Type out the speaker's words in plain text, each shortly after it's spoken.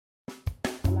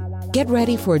Get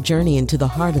ready for a journey into the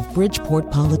heart of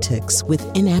Bridgeport politics with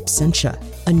In Absentia,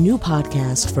 a new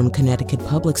podcast from Connecticut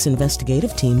Public's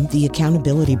investigative team, The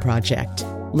Accountability Project.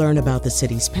 Learn about the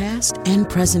city's past and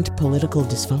present political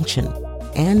dysfunction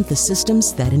and the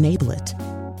systems that enable it.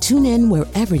 Tune in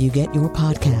wherever you get your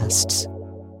podcasts.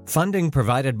 Funding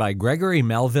provided by Gregory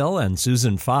Melville and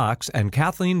Susan Fox and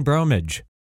Kathleen Bromage.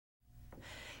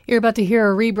 You're about to hear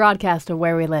a rebroadcast of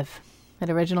Where We Live. It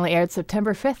originally aired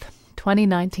September 5th,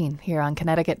 2019, here on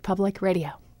Connecticut Public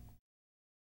Radio.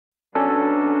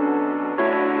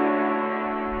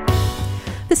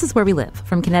 This is Where We Live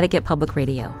from Connecticut Public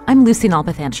Radio. I'm Lucy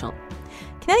Nalpathanchel.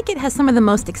 Connecticut has some of the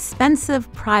most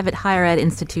expensive private higher ed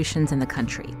institutions in the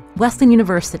country, Wesleyan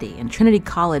University and Trinity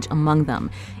College among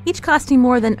them, each costing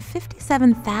more than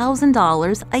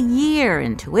 $57,000 a year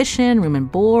in tuition, room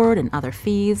and board, and other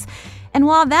fees. And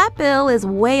while that bill is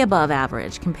way above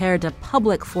average compared to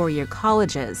public four-year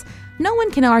colleges, no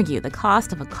one can argue the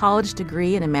cost of a college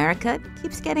degree in America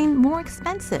keeps getting more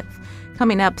expensive.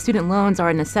 Coming up, student loans are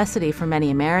a necessity for many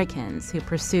Americans who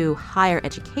pursue higher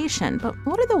education, but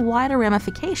what are the wider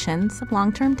ramifications of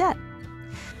long-term debt?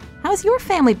 How is your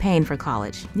family paying for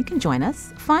college? You can join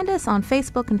us. Find us on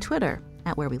Facebook and Twitter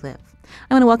at Where We Live.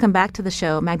 I want to welcome back to the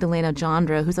show Magdalena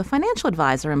Jandra, who's a financial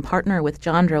advisor and partner with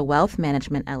Jandra Wealth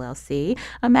Management, LLC.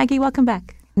 Maggie, welcome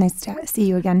back. Nice to see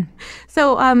you again.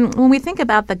 So when we think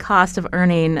about the cost of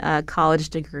earning a college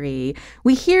degree,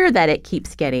 we hear that it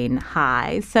keeps getting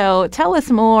high. So tell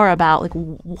us more about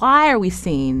why are we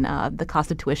seeing the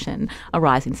cost of tuition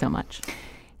rising so much?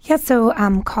 Yeah, so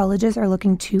colleges are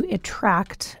looking to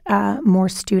attract more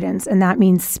students, and that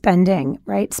means spending,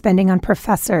 right? Spending on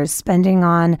professors, spending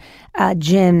on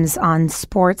gyms, on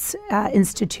sports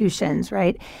institutions,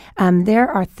 right? There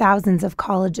are thousands of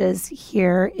colleges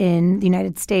here in the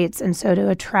United States, and so to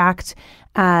attract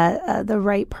the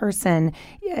right person,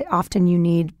 often you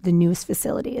need the newest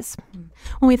facilities.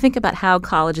 When we think about how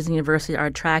colleges and universities are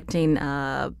attracting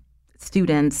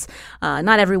students,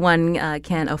 not everyone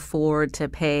can afford to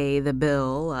pay the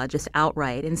bill just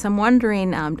outright. And so I'm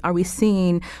wondering, are we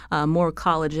seeing more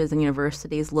colleges and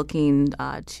universities looking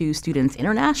to students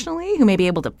internationally who may be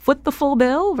able to foot the full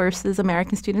bill versus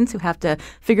American students who have to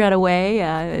figure out a way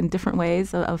in different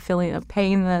ways of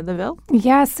paying the bill?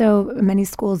 Yeah, so many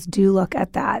schools do look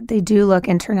at that. They do look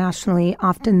internationally.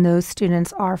 Often those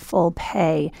students are full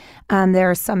pay.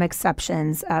 There are some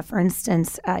exceptions. For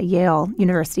instance, Yale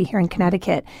University here in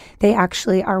Connecticut, they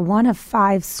actually are one of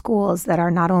 5 schools that are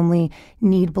not only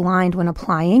need blind when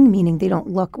applying, meaning they don't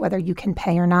look whether you can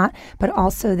pay or not, but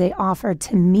also they offer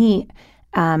to meet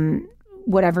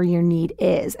whatever your need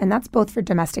is. And that's both for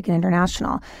domestic and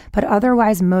international. But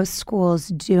otherwise, most schools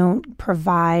don't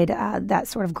provide that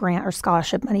sort of grant or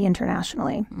scholarship money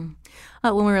internationally. Mm.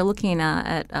 When we were looking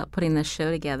at putting this show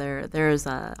together, there's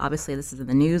obviously this is in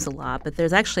the news a lot, but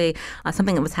there's actually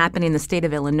something that was happening in the state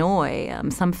of Illinois.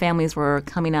 Some families were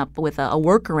coming up with a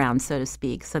workaround, so to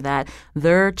speak, so that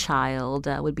their child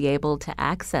would be able to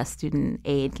access student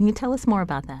aid. Can you tell us more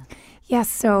about that? Yes,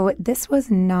 so this was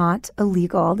not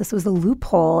illegal. This was a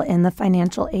loophole in the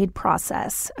financial aid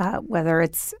process. Whether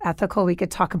it's ethical, we could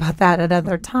talk about that at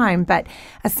another time. But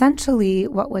essentially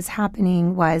what was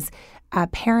happening was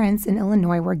parents in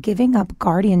Illinois were giving up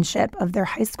guardianship of their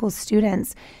high school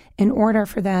students in order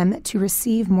for them to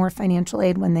receive more financial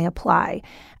aid when they apply.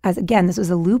 As again, this was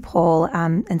a loophole,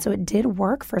 and so it did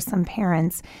work for some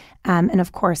parents. And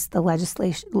of course, the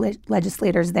legislators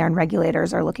there and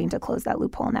regulators are looking to close that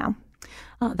loophole now.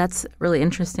 Oh, that's really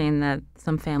interesting that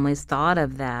some families thought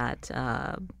of that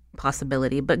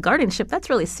possibility. But guardianship, that's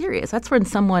really serious. That's when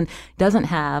someone doesn't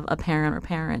have a parent or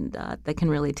parent that can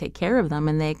really take care of them,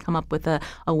 and they come up with a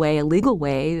legal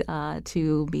way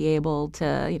to be able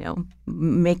to,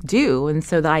 make do. And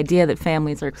so the idea that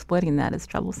families are exploiting that is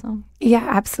troublesome. Yeah,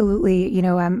 absolutely.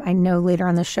 I know later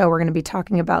on the show we're going to be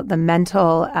talking about the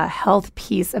mental health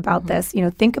piece about this.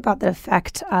 Think about the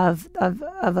effect of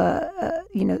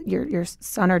your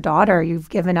son or daughter. You've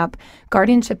given up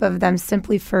guardianship of them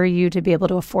simply for you to be able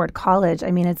to afford college.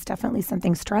 I mean, it's definitely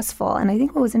something stressful. And I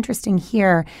think what was interesting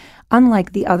here,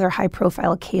 unlike the other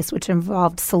high-profile case, which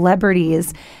involved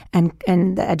celebrities and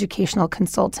the educational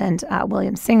consultant,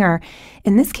 William Singer,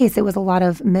 in this case, it was a lot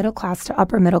of middle-class to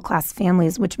upper-middle-class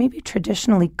families, which maybe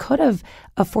traditionally could have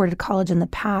afforded college in the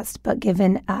past, but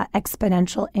given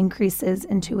exponential increases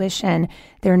in tuition,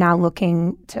 they're now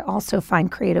looking to also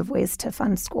find creative ways to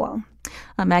fund school.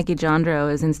 Maggie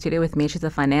Jandro is in studio with me. She's a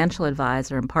financial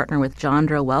advisor and partner with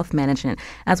Jandro Wealth Management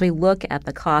as we look at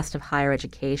the cost of higher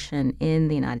education in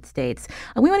the United States.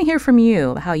 We want to hear from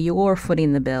you how you're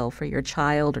footing the bill for your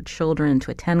child or children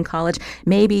to attend college.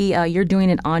 Maybe you're doing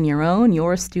it on your own.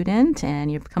 You're a student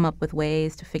and you've come up with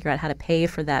ways to figure out how to pay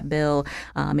for that bill,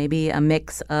 maybe a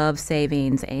mix of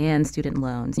savings and student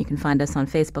loans. You can find us on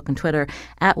Facebook and Twitter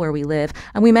at Where We Live.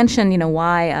 And we mentioned,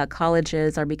 why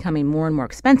colleges are becoming more and more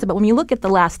expensive. But when you look at the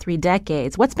last 3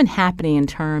 decades, what's been happening in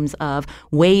terms of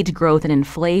wage growth and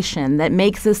inflation that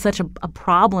makes this such a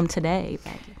problem today?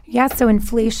 Yeah, so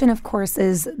inflation, of course,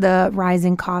 is the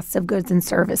rising costs of goods and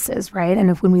services, right?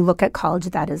 And when we look at college,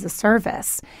 that is a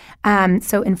service.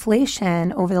 So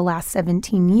inflation over the last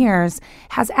 17 years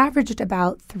has averaged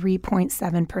about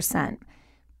 3.7%.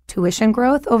 Tuition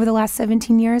growth over the last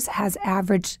 17 years has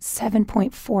averaged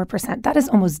 7.4%. That is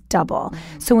almost double.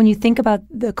 So when you think about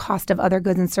the cost of other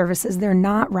goods and services, they're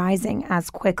not rising as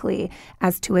quickly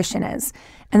as tuition is.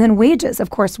 And then wages,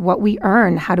 of course, what we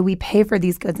earn, how do we pay for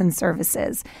these goods and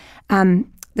services?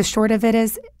 The short of it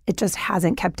is it just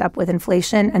hasn't kept up with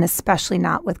inflation, and especially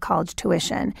not with college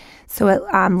tuition. So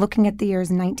looking at the years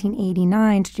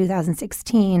 1989 to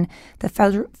 2016, the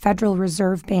Federal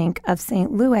Reserve Bank of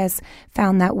St. Louis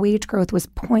found that wage growth was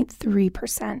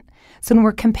 0.3%. So when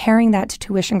we're comparing that to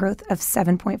tuition growth of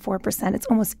 7.4%, it's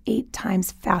almost 8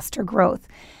 times faster growth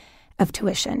of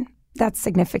tuition. That's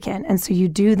significant. And so you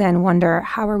do then wonder,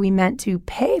 how are we meant to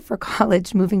pay for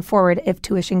college moving forward if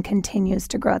tuition continues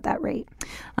to grow at that rate?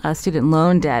 Student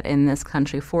loan debt in this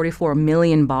country, 44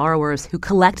 million borrowers who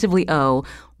collectively owe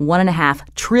 $1.5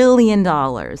 trillion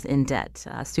in debt,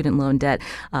 student loan debt,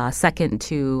 second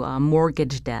to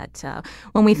mortgage debt.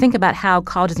 When we think about how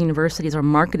colleges and universities are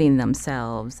marketing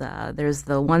themselves, there's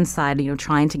the one side,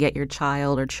 trying to get your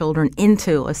child or children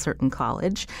into a certain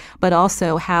college, but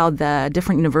also how the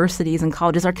different universities and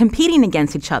colleges are competing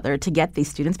against each other to get these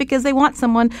students because they want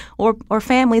someone or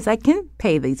families that can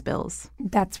pay these bills.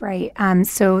 That's right.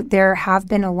 So there have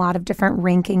been a lot of different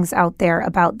rankings out there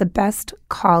about the best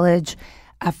college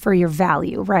for your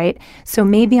value, right? So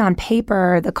maybe on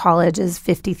paper, the college is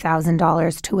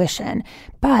 $50,000 tuition,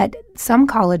 but some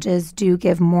colleges do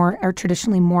give more or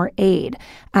traditionally more aid.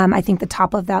 I think the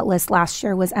top of that list last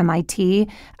year was MIT.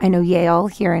 I know Yale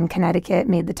here in Connecticut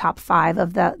made the top 5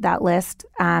 of that list.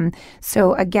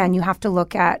 So again, you have to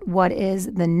look at what is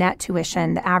the net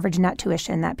tuition, the average net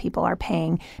tuition that people are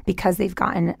paying because they've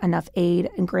gotten enough aid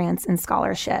and grants and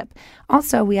scholarship.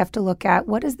 Also, we have to look at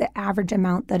what is the average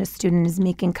amount that a student is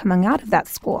making coming out of that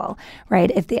school,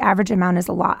 right? If the average amount is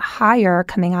a lot higher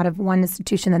coming out of one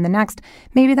institution than the next,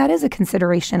 maybe that is a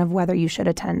consideration of whether you should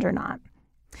attend or not.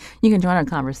 You can join our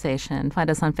conversation. Find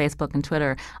us on Facebook and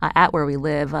Twitter at Where We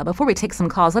Live. Before we take some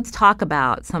calls, let's talk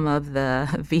about some of the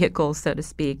vehicles, so to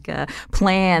speak,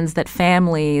 plans that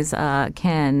families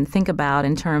can think about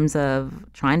in terms of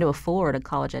trying to afford a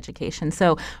college education.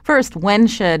 So first, when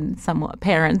should some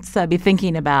parents be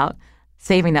thinking about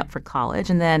saving up for college?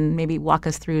 And then maybe walk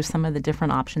us through some of the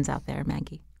different options out there,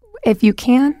 Maggie. If you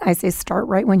can, I say start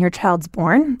right when your child's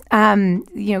born,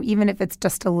 even if it's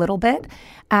just a little bit.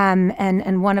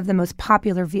 And one of the most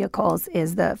popular vehicles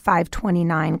is the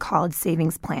 529 College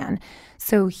Savings Plan.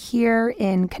 So here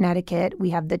in Connecticut,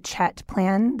 we have the CHET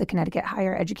plan, the Connecticut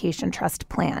Higher Education Trust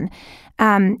Plan.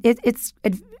 It's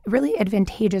really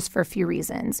advantageous for a few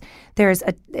reasons.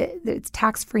 It's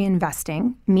tax-free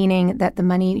investing, meaning that the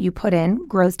money you put in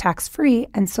grows tax-free,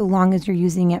 and so long as you're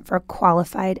using it for a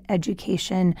qualified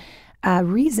education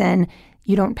reason,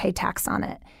 you don't pay tax on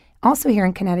it. Also here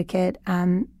in Connecticut,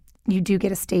 you do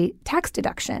get a state tax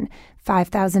deduction,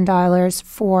 $5,000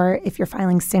 for if you're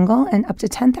filing single and up to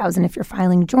 $10,000 if you're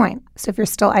filing joint. So if you're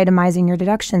still itemizing your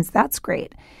deductions, that's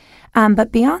great.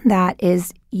 But beyond that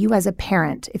is you as a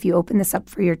parent, if you open this up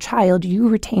for your child, you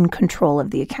retain control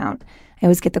of the account. I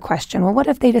always get the question, well, what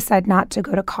if they decide not to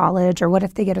go to college or what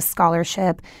if they get a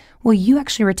scholarship? Well, you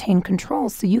actually retain control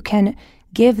so you can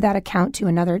give that account to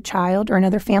another child or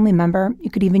another family member. You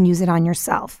could even use it on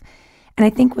yourself. And I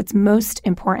think what's most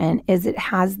important is it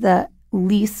has the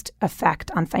least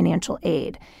effect on financial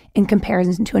aid in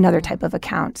comparison to another type of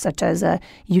account, such as a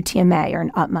UTMA or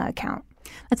an UTMA account.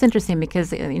 That's interesting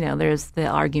because, there's the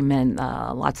argument,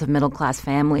 lots of middle-class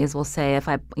families will say, if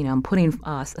I'm putting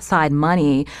aside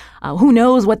money, who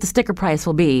knows what the sticker price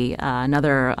will be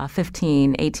another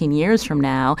 15, 18 years from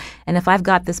now. And if I've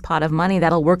got this pot of money,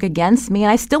 that'll work against me,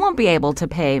 and I still won't be able to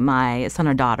pay my son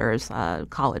or daughter's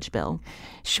college bill.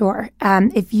 Sure.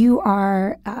 If you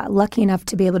are lucky enough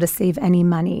to be able to save any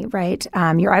money, right,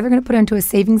 you're either going to put it into a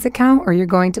savings account or you're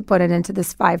going to put it into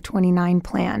this 529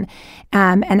 plan.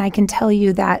 And I can tell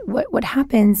you that what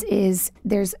happens is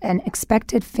there's an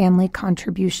expected family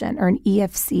contribution or an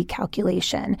EFC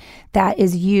calculation that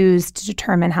is used to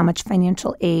determine how much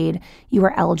financial aid you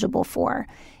are eligible for.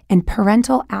 And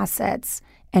parental assets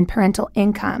and parental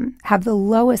income have the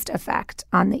lowest effect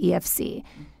on the EFC.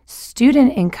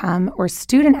 Student income or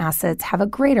student assets have a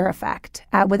greater effect.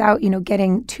 Without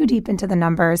getting too deep into the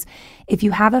numbers, if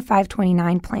you have a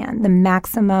 529 plan, the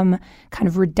maximum kind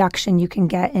of reduction you can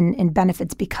get in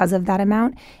benefits because of that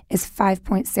amount is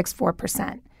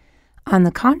 5.64%. On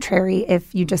the contrary,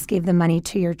 if you just gave the money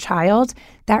to your child,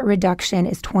 that reduction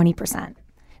is 20%.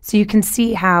 So you can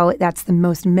see how that's the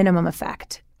most minimum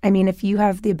effect. I mean, if you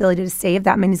have the ability to save,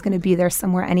 that money is going to be there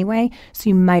somewhere anyway, so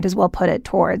you might as well put it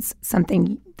towards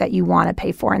something that you want to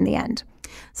pay for in the end.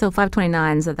 So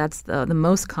 529s, that's the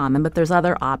most common, but there's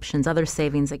other options, other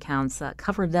savings accounts,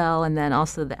 Coverdell, and then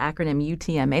also the acronym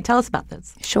UTMA. Tell us about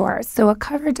this. Sure. So a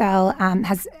Coverdell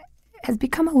has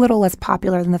become a little less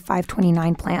popular than the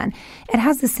 529 plan. It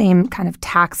has the same kind of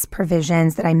tax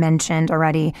provisions that I mentioned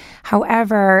already.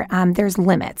 However, there's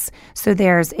limits. So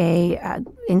there's a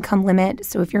income limit.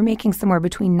 So if you're making somewhere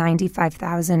between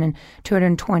 $95,000 and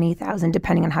 $220,000,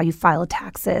 depending on how you file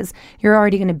taxes, you're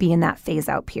already going to be in that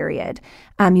phase-out period.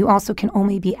 You also can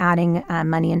only be adding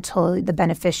money until the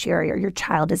beneficiary or your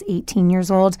child is 18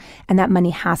 years old, and that money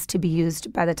has to be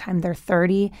used by the time they're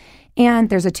 30. And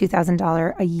there's a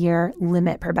 $2,000 a year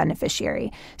limit per beneficiary.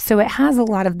 So it has a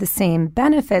lot of the same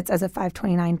benefits as a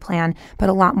 529 plan, but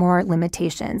a lot more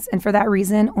limitations. And for that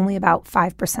reason, only about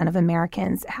 5% of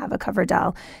Americans have a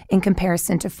Coverdell in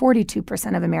comparison to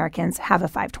 42% of Americans have a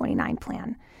 529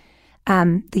 plan.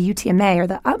 The UTMA, or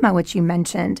the UTMA, which you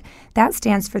mentioned, that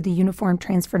stands for the Uniform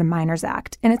Transfer to Minors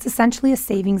Act. And it's essentially a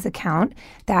savings account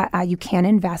that you can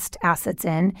invest assets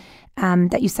in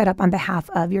that you set up on behalf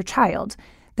of your child.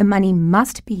 The money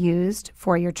must be used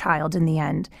for your child in the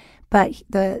end. But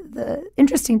the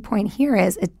interesting point here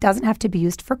is it doesn't have to be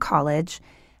used for college.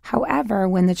 However,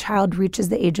 when the child reaches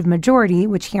the age of majority,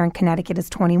 which here in Connecticut is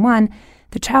 21,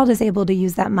 the child is able to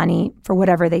use that money for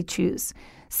whatever they choose.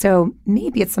 So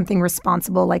maybe it's something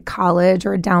responsible like college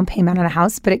or a down payment on a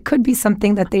house, but it could be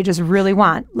something that they just really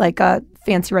want, like a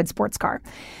fancy red sports car.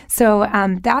 So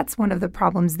that's one of the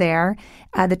problems there.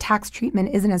 The tax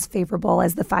treatment isn't as favorable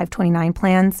as the 529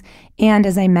 plans. And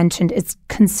as I mentioned, it's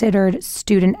considered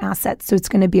student assets. So it's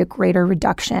going to be a greater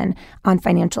reduction on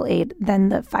financial aid than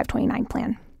the 529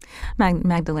 plan.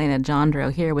 Magdalena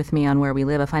Jandro here with me on Where We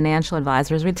Live, a financial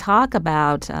advisor. As we talk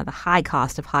about the high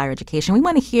cost of higher education, we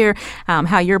want to hear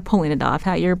how you're pulling it off,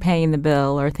 how you're paying the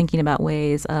bill or thinking about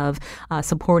ways of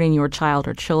supporting your child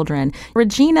or children.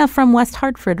 Regina from West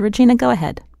Hartford. Regina, go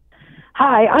ahead.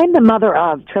 Hi, I'm the mother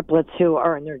of triplets who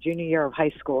are in their junior year of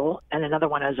high school, and another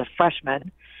one is a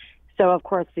freshman. So, of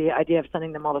course, the idea of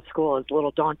sending them all to school is a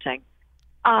little daunting.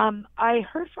 I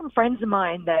heard from friends of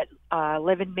mine that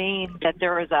live in Maine that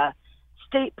there is a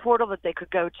state portal that they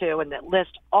could go to and that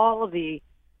lists all of the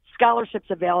scholarships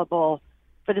available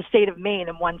for the state of Maine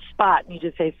in one spot. And you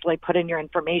just basically put in your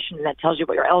information and that tells you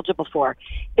what you're eligible for.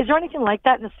 Is there anything like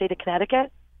that in the state of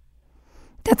Connecticut?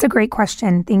 That's a great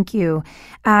question. Thank you.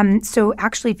 So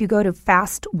actually, if you go to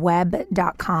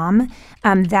fastweb.com,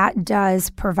 that does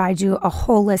provide you a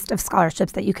whole list of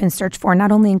scholarships that you can search for,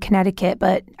 not only in Connecticut,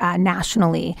 but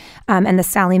nationally. And the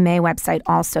Sallie Mae website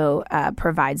also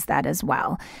provides that as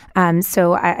well.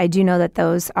 So I do know that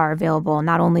those are available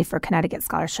not only for Connecticut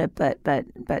scholarship, but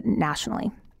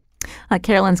nationally.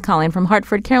 Carolyn's calling from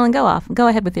Hartford. Carolyn, go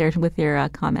ahead with your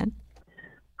comment.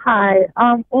 Hi.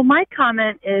 Well, my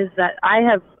comment is that I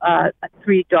have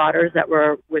 3 daughters that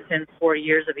were within 4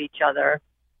 years of each other.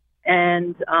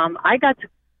 And I got to,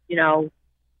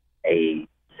 a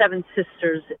 7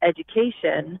 sisters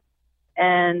education.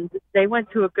 And they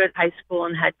went to a good high school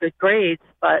and had good grades.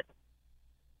 But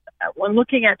when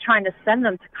looking at trying to send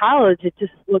them to college, it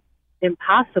just looked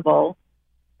impossible.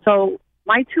 So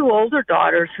my 2 older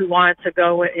daughters who wanted to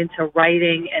go into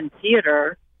writing and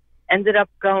theater ended up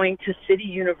going to City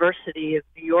University of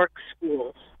New York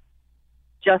schools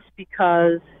just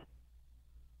because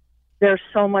they're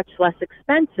so much less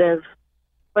expensive.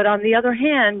 But on the other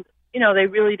hand, they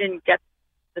really didn't get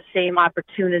the same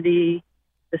opportunity,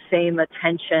 the same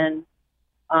attention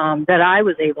that I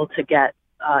was able to get,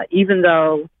 even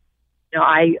though,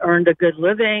 I earned a good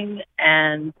living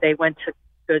and they went to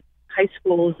good high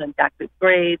schools and got good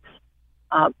grades.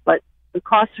 But the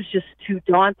cost was just too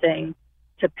daunting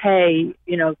to pay,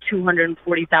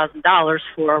 $240,000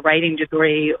 for a writing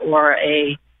degree or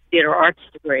a theater arts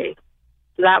degree.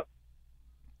 So that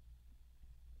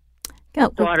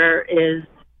daughter is.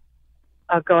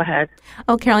 Go ahead.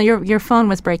 Oh, Carolyn, your phone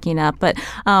was breaking up, but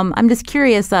I'm just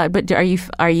curious. But are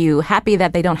you happy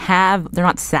that they're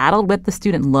not saddled with the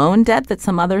student loan debt that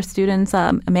some other students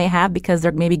may have because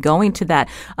they're maybe going to that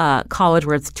college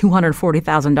where it's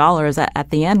 $240,000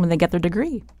 at the end when they get their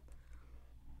degree?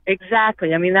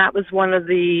 Exactly. I mean, that was one of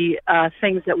the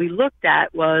things that we looked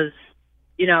at was,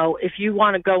 if you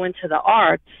want to go into the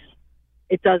arts,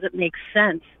 it doesn't make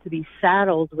sense to be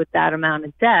saddled with that amount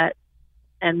of debt.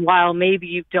 And while maybe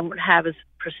you don't have as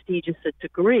prestigious a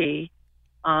degree,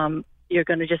 you're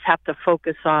going to just have to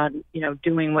focus on,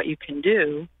 doing what you can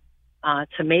do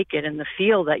to make it in the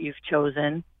field that you've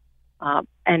chosen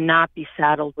and not be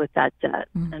saddled with that debt.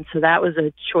 Mm-hmm. And so that was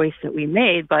a choice that we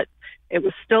made, but it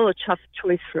was still a tough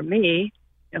choice for me.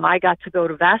 I got to go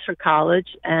to Vassar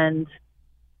College, and,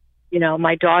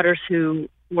 my daughters who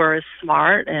were as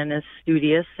smart and as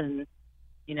studious and,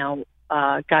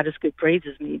 got as good grades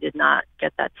as me did not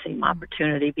get that same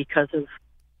opportunity because of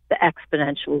the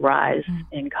exponential rise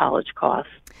in college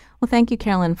costs. Well, thank you,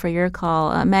 Carolyn, for your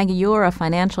call. Maggie, you're a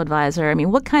financial advisor. I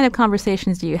mean, what kind of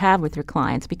conversations do you have with your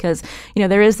clients? Because,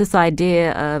 there is this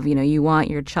idea of, you want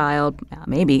your child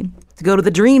maybe to go to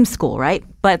the dream school, right?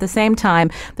 But at the same time,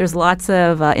 there's lots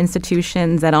of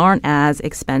institutions that aren't as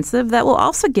expensive that will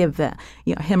also give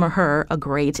him or her a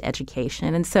great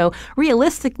education. And so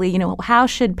realistically, how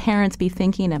should parents be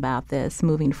thinking about this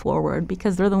moving forward?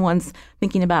 Because they're the ones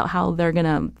thinking about how they're going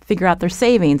to figure out their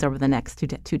savings over the next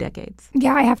two decades.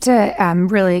 Yeah, I have to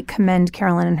really commend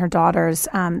Carolyn and her daughters.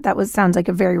 That sounds like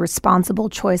a very responsible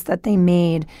choice that they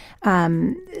made.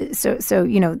 So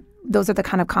those are the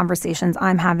kind of conversations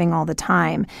I'm having all the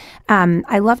time.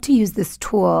 I love to use this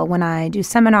tool when I do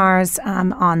seminars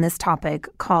on this topic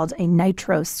called a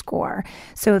Nitro score.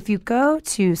 So if you go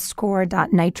to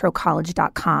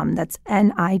score.nitrocollege.com, that's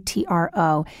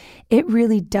NITRO, it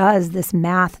really does this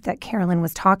math that Carolyn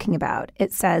was talking about.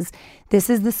 It says, this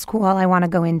is the school I want to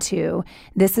go into,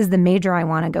 this is the major I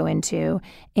want to go into,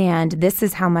 and this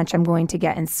is how much I'm going to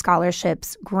get in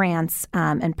scholarships, grants,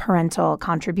 and parental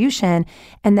contribution.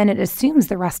 And then it assumes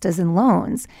the rest is in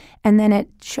loans. And then it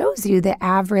shows you the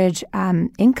average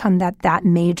income that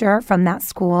major from that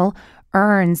school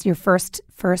earns your first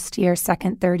year,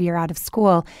 second, third year out of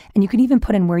school. And you can even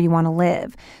put in where you want to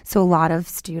live. So a lot of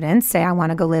students say, I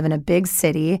want to go live in a big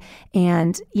city.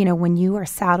 And, when you are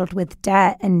saddled with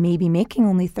debt and maybe making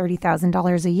only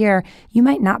 $30,000 a year, you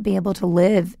might not be able to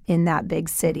live in that big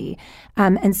city.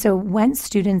 And so when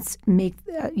students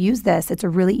use this, it's a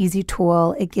really easy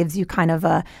tool. It gives you kind of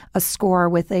a score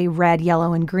with a red,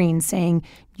 yellow, and green saying,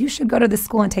 you should go to this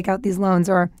school and take out these loans,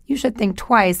 or you should think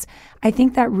twice. I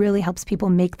think that really helps people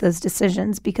make those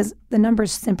decisions because the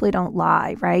numbers simply don't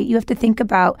lie, right? You have to think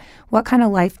about what kind of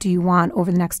life do you want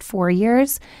over the next 4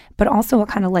 years, but also what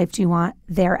kind of life do you want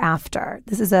thereafter.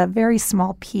 This is a very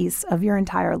small piece of your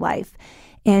entire life.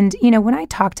 And, when I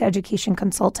talk to education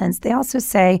consultants, they also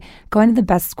say going to the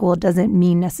best school doesn't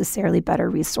mean necessarily better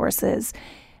resources.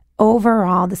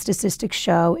 Overall, the statistics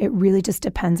show it really just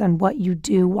depends on what you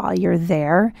do while you're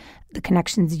there, the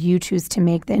connections you choose to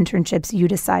make, the internships you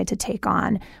decide to take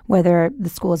on, whether the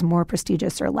school is more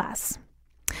prestigious or less.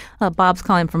 Bob's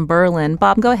calling from Berlin.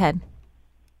 Bob, go ahead.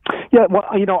 Yeah, well,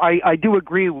 I do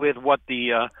agree with what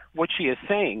she is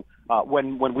saying.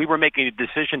 When we were making a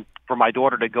decision for my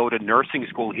daughter to go to nursing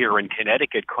school here in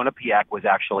Connecticut, Quinnipiac was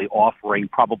actually offering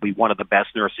probably one of the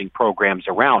best nursing programs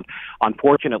around.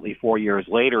 Unfortunately, 4 years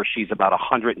later, she's about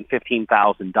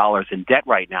 $115,000 in debt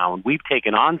right now, and we've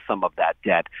taken on some of that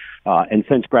debt. And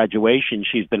since graduation,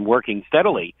 she's been working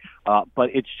steadily, but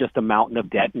it's just a mountain of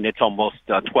debt, and it's almost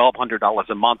 $1,200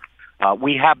 a month.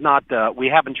 We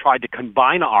haven't tried to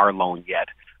combine our loan yet.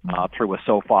 Through a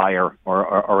SoFi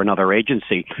or another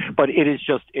agency. But it is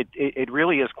just, it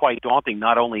really is quite daunting,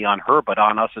 not only on her, but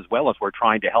on us as well, as we're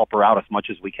trying to help her out as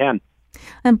much as we can.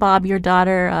 And Bob, your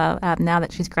daughter, now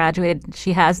that she's graduated,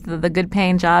 she has the good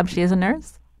paying job. She is a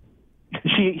nurse?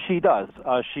 She does.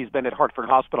 She's been at Hartford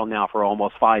Hospital now for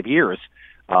almost 5 years,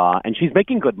 and she's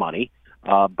making good money.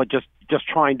 But just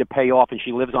trying to pay off, and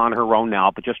she lives on her own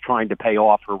now, but just trying to pay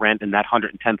off her rent, and that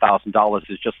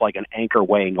 $110,000 is just like an anchor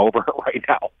weighing over her right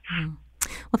now.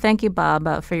 Well, thank you,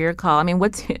 Bob, for your call. I mean,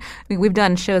 we've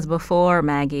done shows before,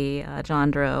 Maggie,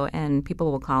 Jandro, and people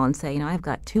will call and say, I've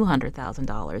got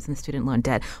 $200,000 in student loan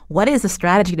debt. What is the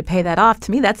strategy to pay that off?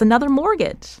 To me, that's another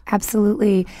mortgage.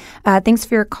 Absolutely. Thanks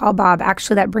for your call, Bob.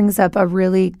 Actually, that brings up a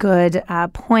really good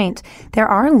point. There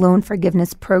are loan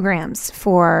forgiveness programs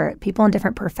for people in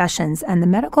different professions, and the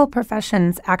medical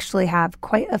professions actually have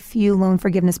quite a few loan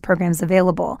forgiveness programs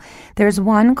available. There's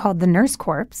one called the Nurse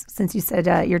Corps, since you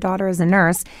said your daughter is a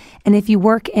nurse, and if you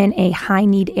work in a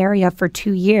high-need area for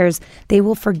 2 years, they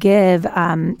will forgive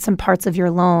some parts of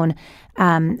your loan.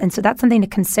 And so that's something to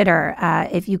consider.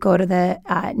 If you go to the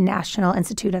National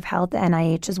Institute of Health, the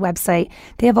NIH's website,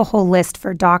 they have a whole list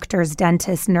for doctors,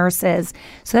 dentists, nurses.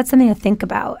 So that's something to think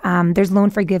about. There's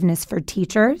loan forgiveness for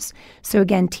teachers. So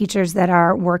again, teachers that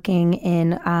are working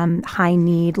in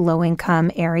high-need,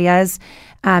 low-income areas,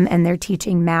 and they're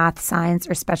teaching math, science,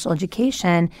 or special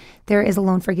education, there is a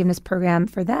loan forgiveness program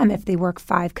for them if they work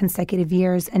 5 consecutive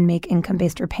years and make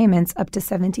income-based repayments up to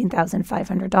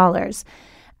 $17,500.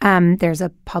 There's a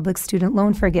public student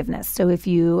loan forgiveness. So if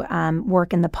you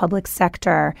work in the public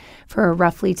sector for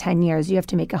roughly 10 years, you have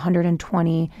to make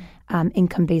 120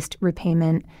 income-based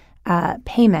repayment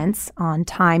payments on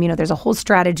time. There's a whole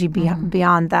strategy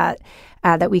beyond that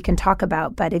that we can talk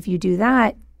about. But if you do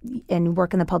that and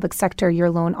work in the public sector, your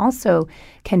loan also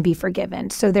can be forgiven.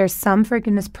 So there's some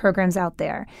forgiveness programs out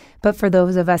there. But for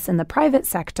those of us in the private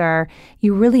sector,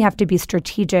 you really have to be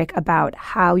strategic about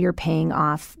how you're paying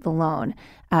off the loan.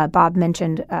 Bob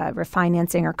mentioned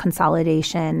refinancing or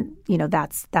consolidation.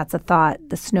 That's a thought.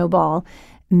 The snowball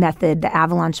method, the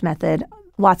avalanche method,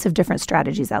 lots of different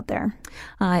strategies out there.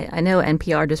 I know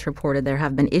NPR just reported there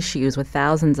have been issues with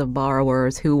thousands of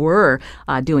borrowers who were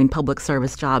doing public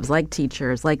service jobs like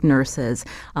teachers, like nurses,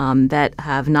 that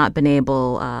have not been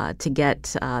able to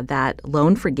get that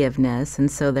loan forgiveness. And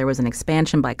so there was an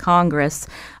expansion by Congress,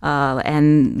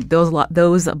 and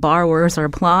those borrowers are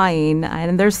applying,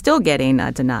 and they're still getting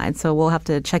denied. So we'll have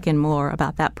to check in more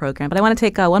about that program. But I want to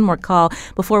take one more call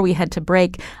before we head to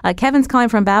break. Kevin's calling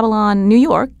from Babylon, New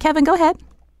York. Kevin, go ahead.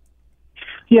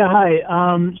 Yeah, hi.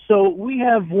 So we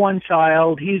have one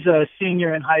child. He's a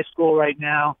senior in high school right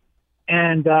now,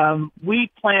 and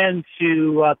we plan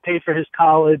to pay for his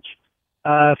college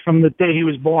from the day he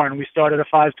was born. We started a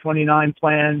 529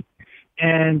 plan,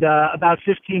 and about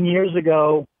 15 years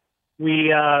ago, we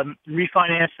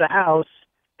refinanced the house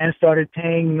and started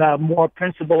paying more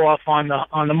principal off on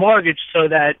the mortgage, so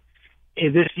that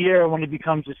this year, when he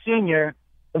becomes a senior,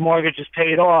 the mortgage is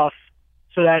paid off.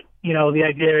 So that, the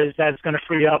idea is that it's going to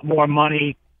free up more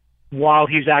money while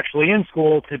he's actually in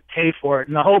school to pay for it.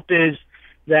 And the hope is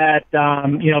that,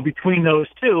 between those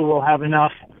two, we'll have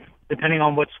enough, depending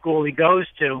on what school he goes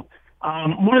to.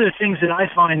 One of the things that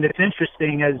I find that's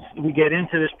interesting as we get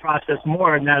into this process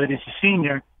more now that he's a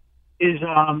senior is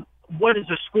what does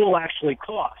a school actually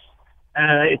cost?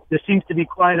 There seems to be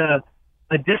quite a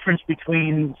difference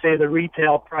between, say, the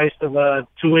retail price of a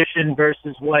tuition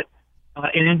versus what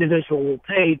an individual will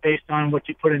pay based on what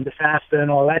you put into FAFSA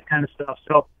and all that kind of stuff.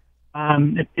 So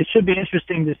it should be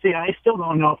interesting to see. I still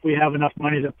don't know if we have enough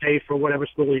money to pay for whatever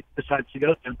school he decides to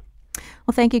go to.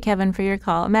 Well, thank you, Kevin, for your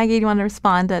call. Maggie, do you want to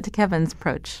respond to Kevin's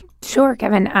approach? Sure,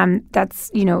 Kevin. That's,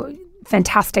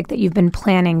 fantastic that you've been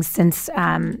planning since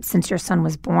your son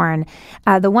was born.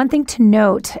 The one thing to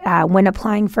note when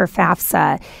applying for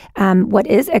FAFSA, what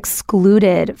is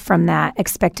excluded from that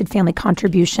expected family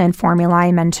contribution formula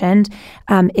I mentioned,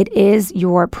 it is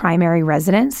your primary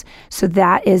residence. So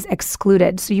that is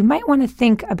excluded. So you might want to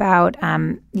think about,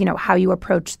 how you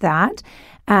approach that.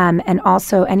 And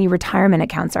also any retirement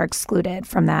accounts are excluded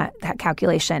from that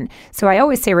calculation. So I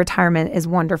always say retirement is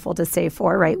wonderful to save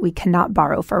for, right? We cannot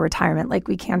borrow for retirement like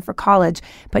we can for college,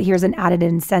 but here's an added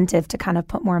incentive to kind of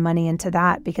put more money into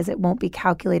that because it won't be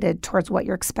calculated towards what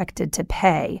you're expected to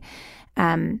pay.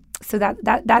 So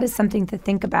that is something to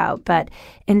think about. But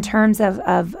in terms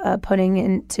of putting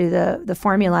into the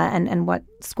formula and what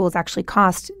schools actually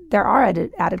cost, there are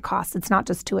added costs. It's not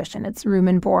just tuition. It's room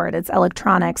and board. It's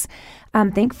electronics.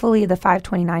 Thankfully, the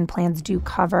 529 plans do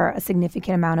cover a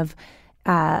significant amount of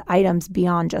items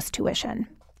beyond just tuition.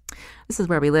 This is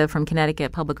Where We Live from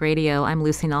Connecticut Public Radio. I'm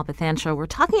Lucy Nalpathanchel. We're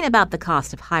talking about the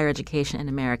cost of higher education in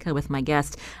America with my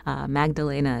guest,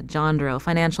 Magdalena Jandro,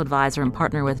 financial advisor and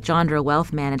partner with Jandro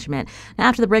Wealth Management. Now,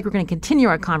 after the break, we're going to continue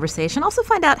our conversation. Also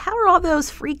find out how are all those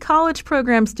free college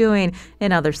programs doing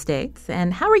in other states?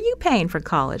 And how are you paying for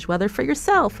college, whether for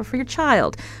yourself or for your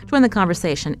child? Join the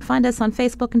conversation. Find us on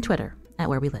Facebook and Twitter at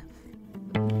Where We Live.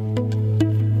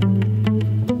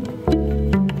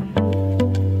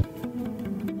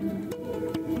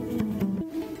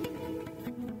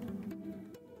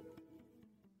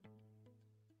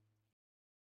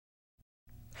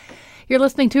 You're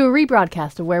listening to a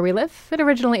rebroadcast of Where We Live. It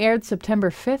originally aired September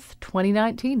 5th,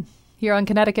 2019, here on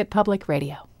Connecticut Public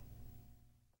Radio.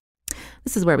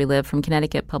 This is Where We Live from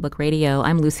Connecticut Public Radio.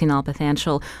 I'm Lucy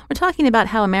Nalpathanchel. We're talking about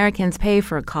how Americans pay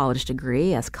for a college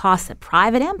degree as costs at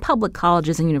private and public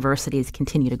colleges and universities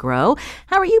continue to grow.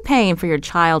 How are you paying for your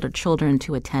child or children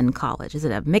to attend college? Is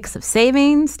it a mix of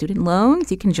savings, student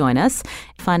loans? You can join us.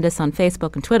 Find us on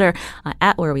Facebook and Twitter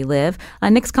at Where We Live.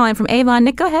 Nick's calling from Avon.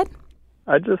 Nick, go ahead.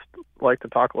 I'd just like to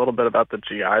talk a little bit about the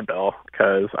GI Bill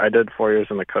because I did 4 years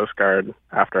in the Coast Guard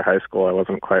after high school. I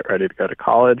wasn't quite ready to go to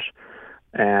college.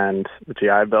 And the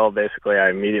GI Bill, basically, I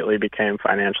immediately became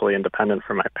financially independent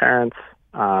from my parents.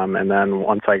 And then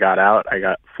once I got out, I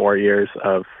got 4 years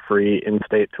of free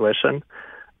in-state tuition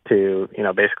to,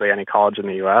 basically any college in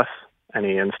the U.S.,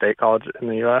 any in-state college in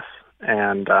the U.S.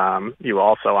 And you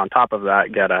also, on top of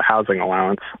that, get a housing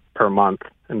allowance per month.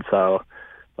 And so,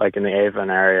 like in the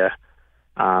Avon area,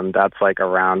 that's like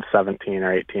around $1,700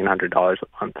 or $1,800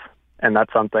 a month. And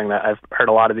that's something that I've heard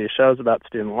a lot of these shows about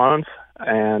student loans,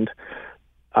 and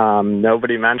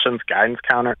nobody mentions guidance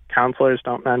counselors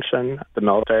don't mention the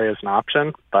military as an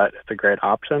option, but it's a great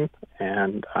option,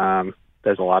 and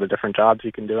there's a lot of different jobs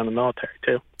you can do in the military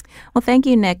too. Well, thank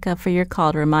you, Nick, for your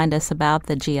call to remind us about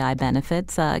the GI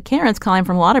benefits. Karen's calling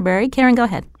from Waterbury. Karen, go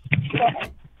ahead.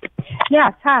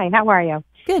 Yes, hi, how are you?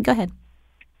 Good, go ahead.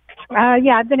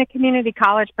 I've been a community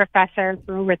college professor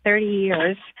for over 30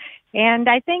 years, and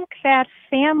I think that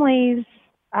families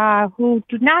who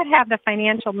do not have the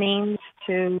financial means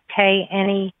to pay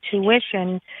any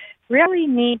tuition really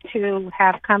need to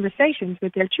have conversations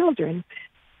with their children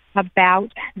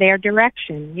about their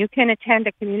direction. You can attend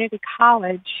a community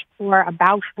college for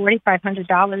about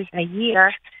 $4,500 a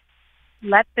year.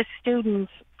 Let the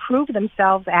students prove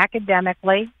themselves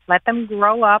academically, let them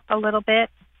grow up a little bit,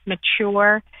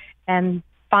 mature, and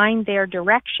find their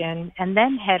direction, and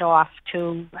then head off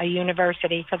to a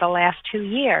university for the last 2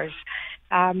 years.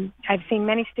 I've seen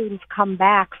many students come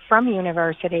back from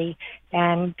university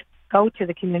and go to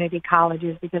the community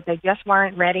colleges because they just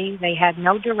weren't ready. They had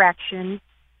no direction.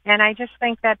 And I just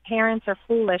think that parents are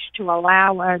foolish to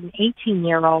allow an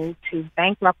 18-year-old to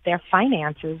bankrupt their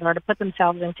finances or to put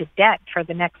themselves into debt for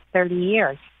the next 30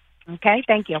 years. Okay,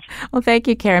 thank you. Well, thank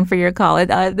you, Karen, for your call. Is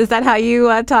that how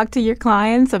you talk to your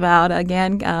clients about,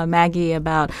 again, Maggie,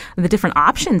 about the different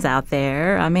options out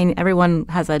there? I mean, everyone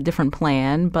has a different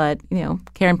plan, but,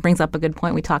 Karen brings up a good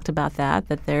point. We talked about that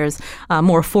there's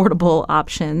more affordable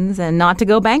options and not to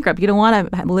go bankrupt. You don't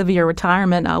want to live your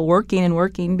retirement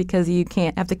working because you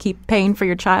can't have to keep paying for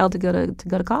your child to go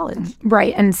to college.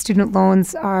 Right, and student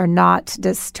loans are not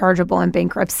dischargeable in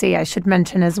bankruptcy, I should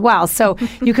mention as well. So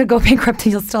you could go bankrupt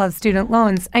and you'll still have student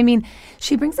loans. I mean,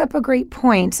 she brings up a great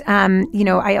point.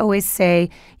 I always say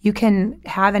you can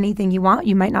have anything you want.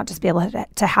 You might not just be able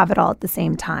to have it all at the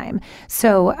same time.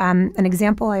 So an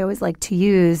example I always like to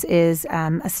use is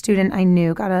a student I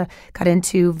knew got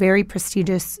into very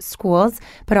prestigious schools,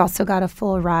 but also got a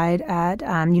full ride at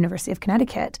University of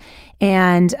Connecticut.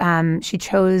 And she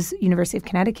chose University of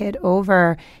Connecticut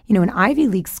over, an Ivy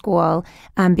League school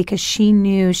because she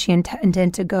knew she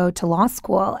intended to go to law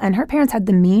school. And her parents had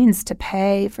the means to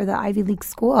pay for the Ivy League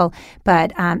school.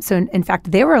 But so in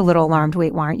fact, they were a little alarmed.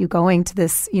 Wait, why aren't you going to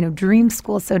this, dream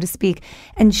school, so to speak?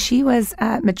 And she was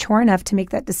mature enough to make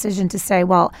that decision to say,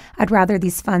 well, I'd rather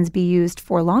these funds be used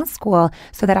for law school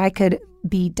so that I could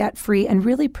be debt-free and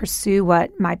really pursue what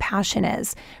my passion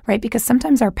is, right? Because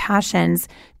sometimes our passions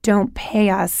don't pay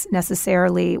us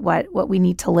necessarily what we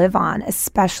need to live on,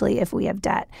 especially if we have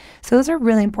debt. So those are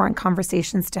really important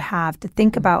conversations to have, to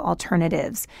think about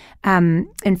alternatives.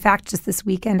 In fact, just this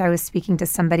weekend, I was speaking to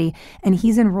somebody, and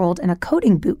he's enrolled in a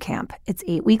coding boot camp. It's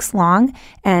 8 weeks long,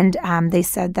 and they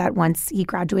said that once he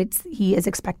graduates, he is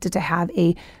expected to have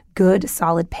a good,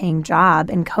 solid paying job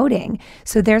in coding.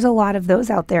 So there's a lot of those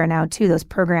out there now too, those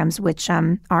programs which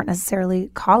aren't necessarily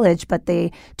college, but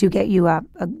they do get you a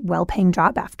well-paying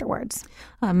job afterwards.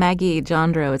 Maggie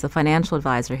Jandro is a financial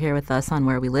advisor here with us on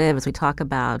Where We Live as we talk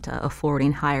about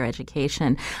affording higher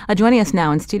education. Joining us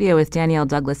now in studio is Danielle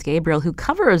Douglas-Gabriel, who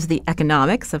covers the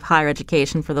economics of higher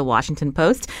education for the Washington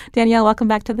Post. Danielle, welcome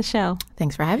back to the show.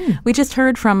 Thanks for having me. We just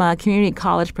heard from a community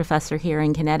college professor here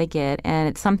in Connecticut, and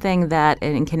it's something that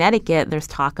in Connecticut there's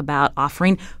talk about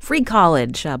offering free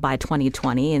college by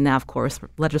 2020. And now, of course,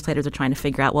 legislators are trying to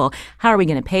figure out, well, how are we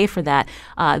going to pay for that?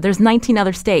 There's 19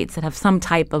 other states that have some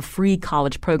type of free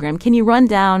college program. Can you run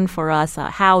down for us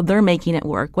how they're making it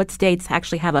work? What states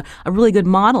actually have a really good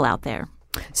model out there?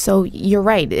 So you're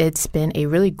right. It's been a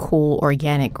really cool,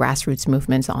 organic grassroots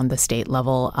movement on the state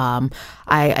level.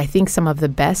 I think some of the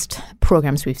best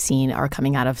programs we've seen are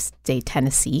coming out of state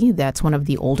Tennessee. That's one of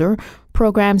the older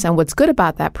programs. And what's good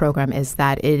about that program is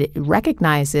that it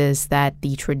recognizes that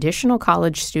the traditional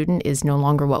college student is no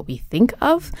longer what we think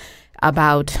of.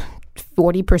 About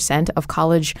 40% of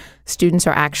college students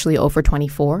are actually over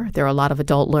 24. There are a lot of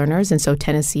adult learners. And so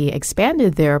Tennessee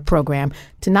expanded their program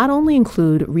to not only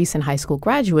include recent high school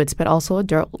graduates, but also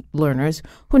adult learners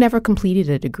who never completed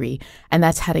a degree. And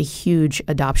that's had a huge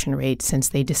adoption rate since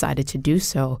they decided to do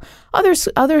so.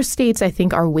 Other states, I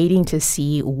think, are waiting to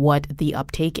see what the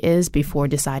uptake is before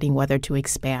deciding whether to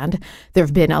expand. There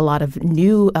have been a lot of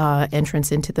new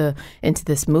entrants into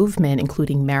this movement,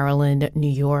 including Maryland,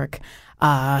 New York.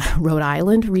 Rhode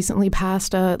Island recently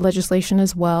passed legislation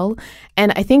as well.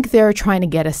 And I think they're trying to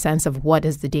get a sense of what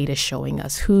is the data showing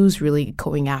us, who's really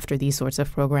going after these sorts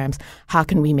of programs. How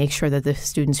can we make sure that the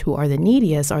students who are the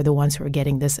neediest are the ones who are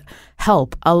getting this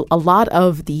help? A lot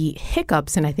of the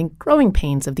hiccups and I think growing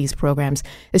pains of these programs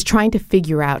is trying to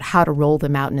figure out how to roll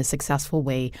them out in a successful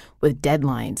way with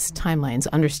deadlines, timelines,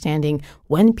 understanding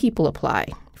when people apply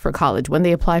for college, when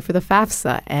they apply for the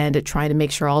FAFSA, and trying to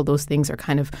make sure all those things are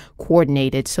kind of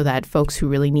coordinated so that folks who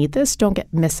really need this don't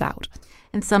miss out.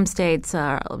 And some states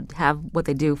have what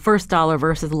they do first dollar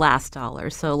versus last dollar.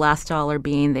 So last dollar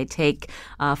being they take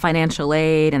financial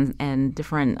aid and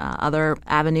different other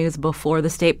avenues before the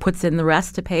state puts in the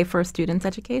rest to pay for a student's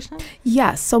education?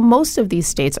 Yes. So most of these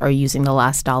states are using the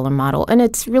last dollar model. And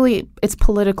it's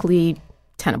politically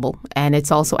tenable, and it's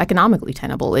also economically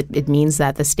tenable. It means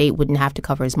that the state wouldn't have to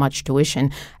cover as much tuition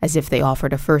as if they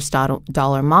offered a first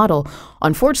dollar model.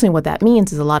 Unfortunately, what that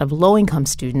means is a lot of low-income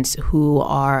students who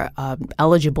are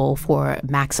eligible for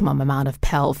maximum amount of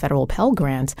federal Pell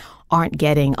Grants aren't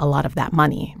getting a lot of that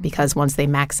money, because once they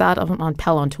max out on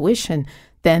Pell on tuition,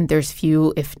 then there's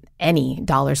few, if any,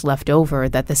 dollars left over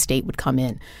that the state would come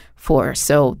in for.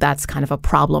 So that's kind of a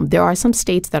problem. There are some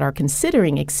states that are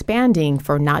considering expanding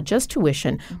for not just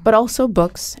tuition, but also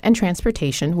books and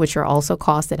transportation, which are also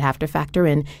costs that have to factor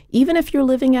in, even if you're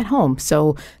living at home.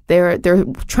 So they're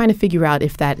trying to figure out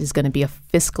if that is going to be a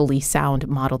fiscally sound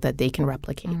model that they can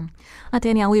replicate.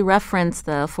 Danielle, we referenced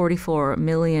the 44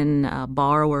 million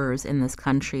borrowers in this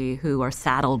country who are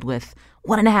saddled with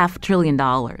 $1.5 trillion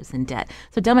in debt.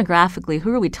 So demographically,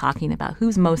 who are we talking about?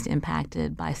 Who's most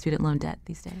impacted by student loan debt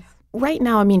these days? Right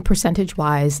now,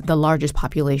 percentage-wise, the largest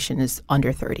population is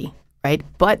under 30, right?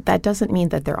 But that doesn't mean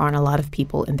that there aren't a lot of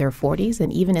people in their 40s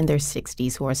and even in their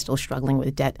 60s who are still struggling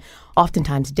with debt,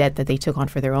 oftentimes debt that they took on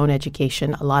for their own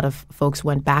education. A lot of folks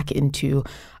went back into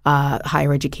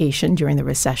higher education during the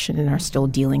recession and are still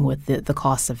dealing with the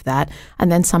costs of that. And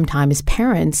then sometimes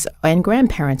parents and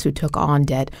grandparents who took on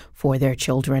debt for their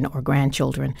children or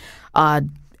grandchildren.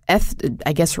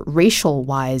 I guess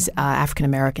racial-wise, African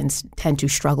Americans tend to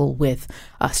struggle with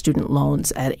student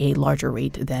loans at a larger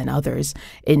rate than others,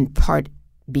 in part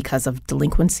because of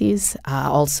delinquencies,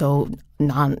 also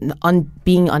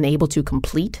being unable to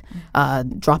complete,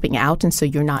 dropping out. And so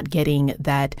you're not getting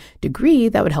that degree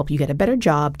that would help you get a better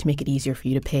job to make it easier for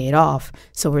you to pay it off.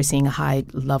 So we're seeing a high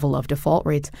level of default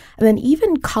rates. And then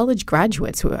even college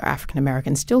graduates who are African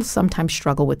Americans still sometimes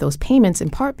struggle with those payments, in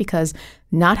part because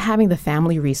not having the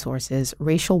family resources,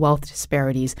 racial wealth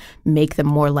disparities make them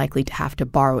more likely to have to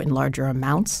borrow in larger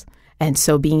amounts. And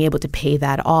so being able to pay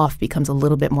that off becomes a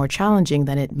little bit more challenging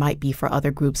than it might be for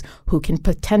other groups who can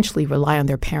potentially rely on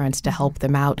their parents to help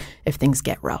them out if things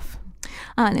get rough.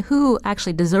 And who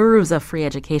actually deserves a free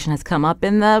education has come up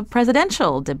in the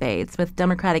presidential debates with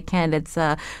Democratic candidates.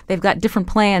 They've got different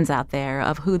plans out there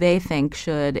of who they think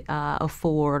should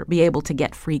be able to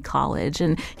get free college.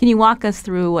 And can you walk us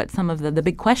through what some of the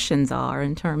big questions are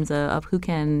in terms of who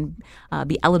can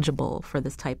be eligible for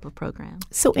this type of program?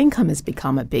 So income has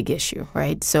become a big issue,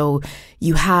 right? So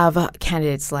you have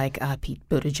candidates like Pete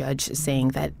Buttigieg saying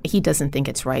that he doesn't think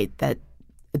it's right that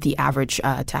the average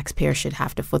taxpayer should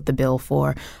have to foot the bill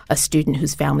for a student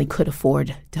whose family could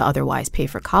afford to otherwise pay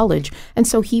for college. And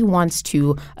so he wants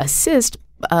to assist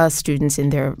students in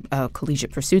their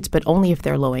collegiate pursuits, but only if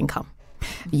they're low income.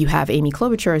 You have Amy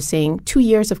Klobuchar saying 2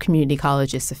 years of community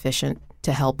college is sufficient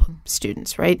to help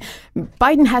students, right?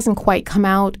 Biden hasn't quite come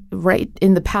out, right?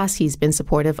 In the past, he's been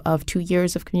supportive of 2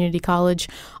 years of community college.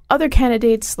 Other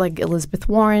candidates like Elizabeth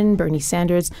Warren, Bernie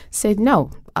Sanders said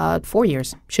no, 4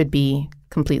 years should be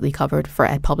completely covered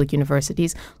at public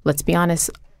universities. Let's be honest,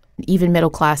 even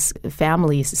middle-class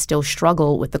families still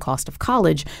struggle with the cost of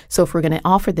college. So if we're going to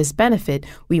offer this benefit,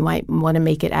 we might want to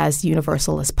make it as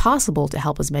universal as possible to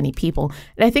help as many people.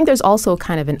 And I think there's also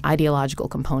kind of an ideological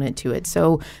component to it.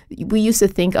 So we used to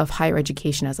think of higher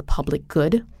education as a public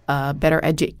good. Better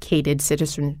educated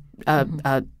citizen,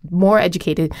 more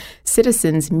educated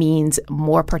citizens means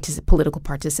more political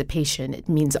participation. It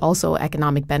means also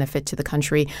economic benefit to the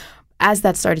country. As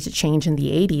that started to change in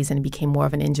the 80s and it became more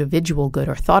of an individual good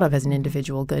or thought of as an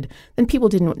individual good, then people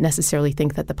didn't necessarily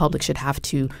think that the public should have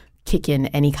to kick in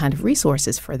any kind of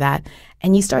resources for that.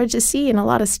 And you started to see in a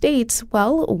lot of states,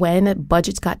 well, when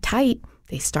budgets got tight,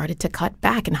 they started to cut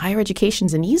back. And higher education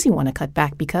is an easy one to cut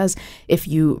back because if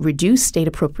you reduce state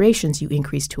appropriations, you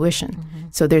increase tuition.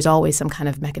 So there's always some kind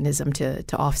of mechanism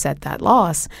to offset that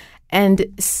loss. And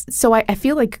so I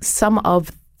feel like some of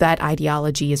that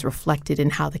ideology is reflected in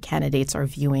how the candidates are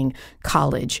viewing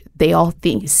college. They all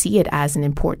see it as an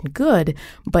important good,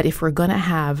 but if we're going to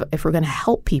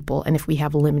help people and if we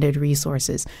have limited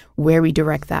resources, where we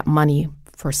direct that money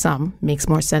for some makes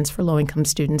more sense for low-income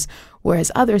students,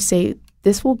 whereas others say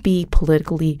this will be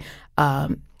politically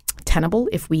tenable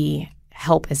if we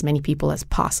help as many people as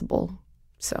possible.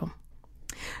 So.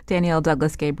 Danielle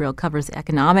Douglas-Gabriel covers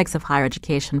economics of higher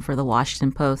education for The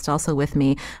Washington Post. Also with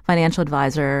me, financial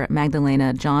advisor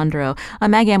Magdalena Jandro.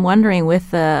 Maggie, I'm wondering, with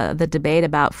the debate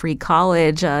about free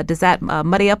college, does that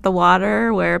muddy up the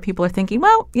water where people are thinking,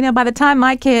 well, by the time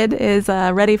my kid is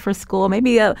ready for school,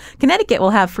 maybe Connecticut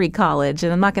will have free college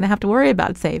and I'm not going to have to worry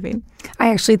about saving? I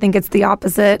actually think it's the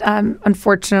opposite.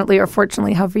 Unfortunately, or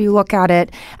fortunately, however you look at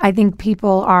it, I think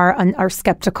people are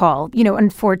skeptical.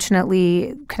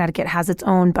 Unfortunately, Connecticut has its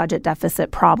own budget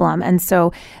deficit problem, and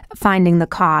so finding the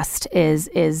cost is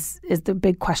the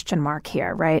big question mark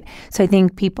here, right? So I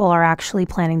think people are actually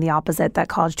planning the opposite, that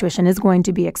college tuition is going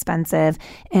to be expensive,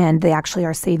 and they actually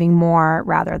are saving more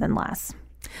rather than less.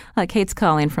 Kate's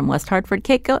calling from West Hartford.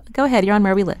 Kate, go ahead. You're on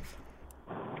Where We Live.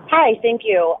 Hi, thank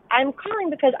you. I'm calling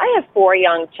because I have 4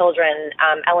 young children,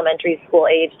 elementary school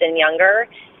aged and younger,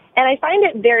 and I find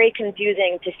it very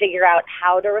confusing to figure out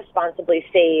how to responsibly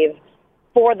save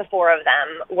for the 4 of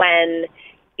them when,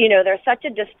 there's such a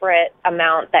disparate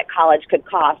amount that college could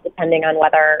cost depending on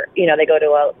whether, they go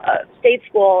to a state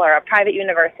school or a private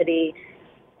university.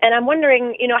 And I'm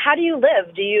wondering, how do you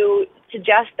live? Do you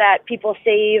suggest that people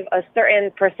save a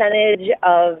certain percentage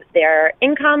of their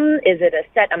income? Is it a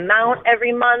set amount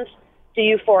every month? Do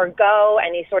you forego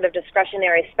any sort of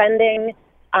discretionary spending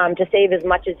to save as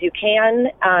much as you can?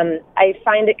 I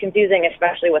find it confusing,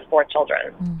 especially with 4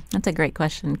 children. That's a great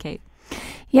question, Kate.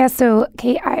 Yeah, so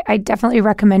Kate, I definitely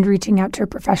recommend reaching out to a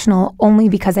professional only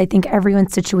because I think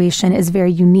everyone's situation is very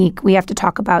unique. We have to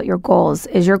talk about your goals.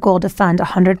 Is your goal to fund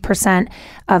 100%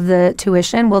 of the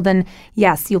tuition? Well, then,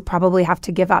 yes, you'll probably have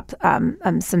to give up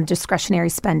some discretionary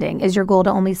spending. Is your goal to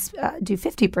only do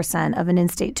 50% of an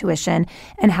in-state tuition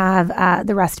and have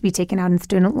the rest be taken out in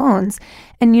student loans?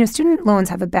 And, student loans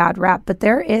have a bad rap, but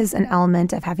there is an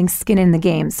element of having skin in the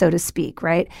game, so to speak,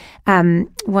 right?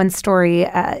 One story,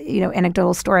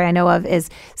 anecdotal story I know of is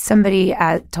somebody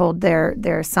told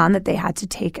their son that they had to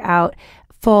take out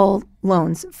full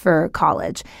loans for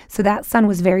college. So that son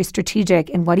was very strategic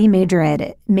in what he majored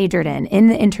in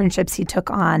the internships he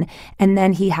took on, and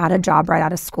then he had a job right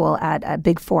out of school at a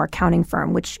Big Four accounting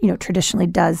firm, which traditionally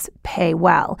does pay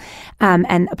well.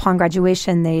 And upon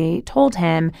graduation, they told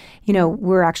him,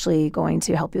 we're actually going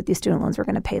to help you with these student loans. We're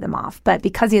going to pay them off. But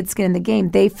because he had skin in the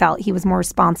game, they felt he was more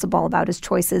responsible about his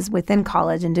choices within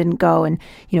college and didn't go and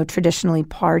traditionally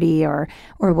party or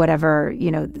whatever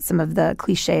some of the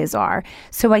cliches are.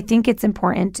 So I think it's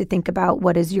important to think about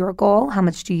what is your goal, how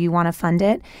much do you want to fund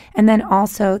it, and then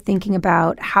also thinking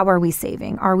about how are we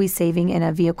saving? Are we saving in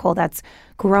a vehicle that's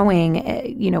growing,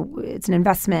 it's an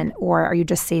investment, or are you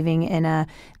just saving in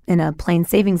a plain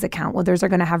savings account? Well, those are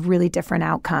going to have really different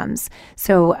outcomes.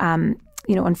 So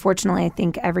unfortunately, I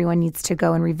think everyone needs to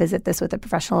go and revisit this with a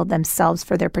professional themselves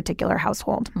for their particular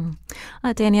household.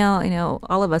 Danielle,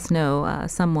 all of us know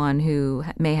someone who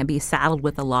may be saddled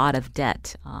with a lot of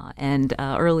debt. And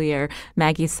earlier,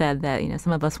 Maggie said that,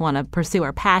 some of us want to pursue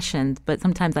our passions, but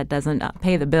sometimes that doesn't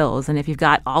pay the bills. And if you've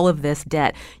got all of this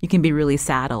debt, you can be really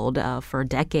saddled for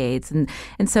decades.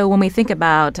 And so when we think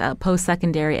about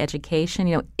post-secondary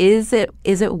education, is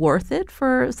it worth it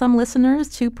for some listeners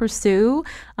to pursue?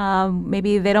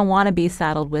 Maybe they don't want to be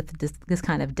saddled with this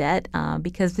kind of debt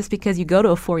because just because you go to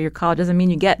a 4-year college doesn't mean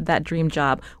you get that dream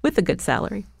job with a good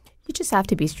salary. You just have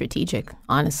to be strategic,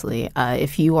 honestly.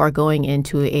 If you are going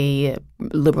into a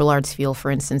liberal arts field, for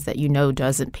instance, that you know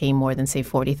doesn't pay more than, say,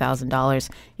 $40,000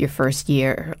 your first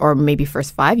year or maybe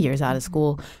first 5 years out of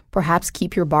school, perhaps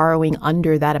keep your borrowing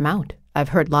under that amount. I've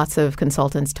heard lots of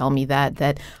consultants tell me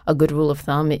that a good rule of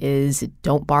thumb is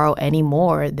don't borrow any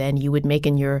more than you would make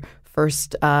in your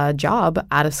first job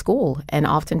out of school. And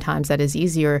oftentimes that is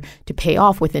easier to pay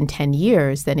off within 10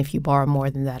 years than if you borrow more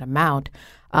than that amount.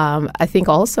 I think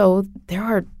also there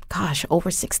are, over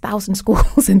 6,000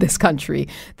 schools in this country.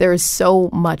 There is so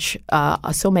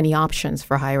many options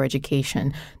for higher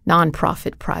education.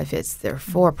 Nonprofit privates, there are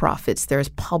for-profits, there's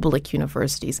public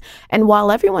universities. And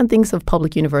while everyone thinks of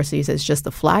public universities as just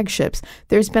the flagships,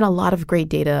 there's been a lot of great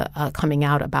data coming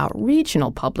out about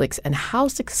regional publics and how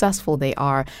successful they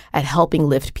are at helping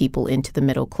lift people into the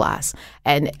middle class.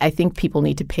 And I think people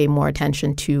need to pay more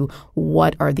attention to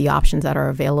what are the options that are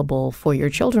available for your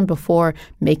children before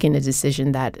making a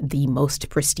decision that the most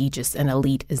prestigious and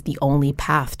elite is the only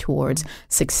path towards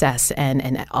success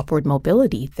and upward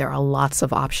mobility. There are lots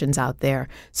of options out there.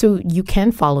 So you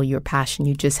can follow your passion.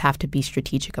 You just have to be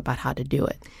strategic about how to do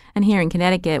it. And here in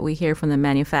Connecticut, we hear from the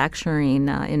manufacturing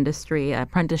industry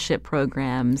apprenticeship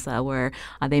programs where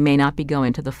they may not be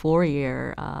going to the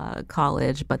 4-year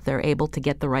college, but they're able to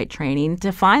get the right training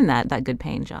to find that good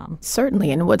paying job.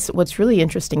 Certainly. And what's really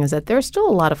interesting is that there's still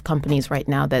a lot of companies right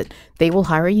now that they will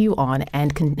hire you on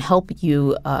and can help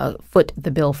you foot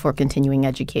the bill for continuing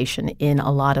education in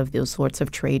a lot of those sorts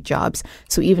of trade jobs.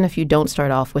 So even if you don't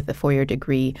start off with a 4-year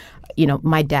degree,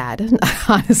 my dad,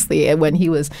 honestly, when he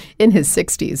was in his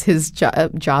 60s, his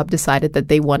job decided that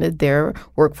they wanted their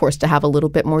workforce to have a little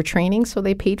bit more training. So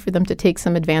they paid for them to take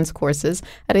some advanced courses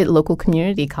at a local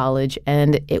community college.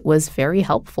 And it was very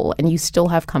helpful. And you still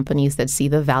have companies that see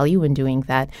the value in doing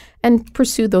that and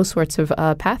pursue those sorts of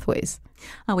pathways.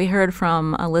 We heard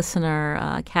from a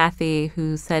listener, Kathy,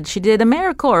 who said she did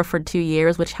AmeriCorps for 2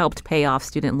 years, which helped pay off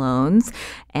student loans.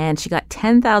 And she got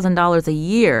 $10,000 a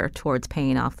year towards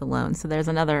paying off the loan. So there's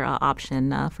another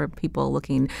option for people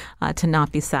looking to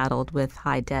not be saddled with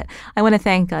high debt. I want to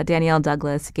thank Danielle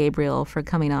Douglas Gabriel for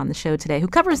coming on the show today, who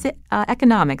covers the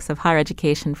economics of higher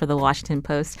education for the Washington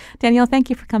Post. Danielle,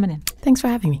 thank you for coming in. Thanks for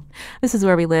having me. This is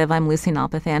Where We Live. I'm Lucy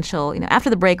Nalpathanchel.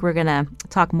 After the break, we're going to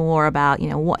talk more about,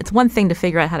 it's one thing to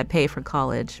figure out how to pay for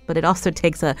college, but it also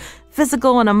takes a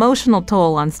physical and emotional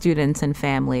toll on students and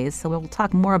families. So we'll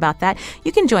talk more about that.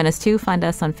 You can join us too. Find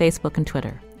us on Facebook and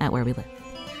Twitter at Where We Live.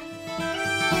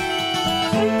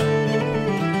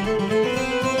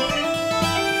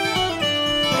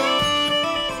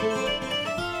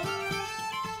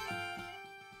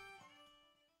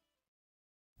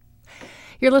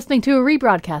 You're listening to a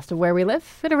rebroadcast of Where We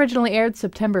Live. It originally aired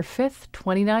September 5th,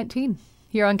 2019,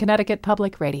 here on Connecticut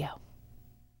Public Radio.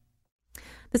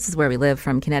 This is Where We Live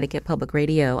from Connecticut Public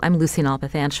Radio. I'm Lucy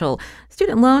Nalpathanchel.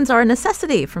 Student loans are a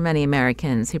necessity for many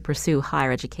Americans who pursue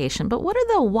higher education. But what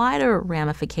are the wider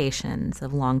ramifications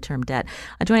of long-term debt?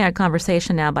 Joining our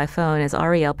conversation now by phone is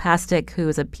Arielle Pastic, who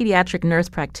is a pediatric nurse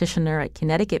practitioner at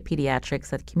Connecticut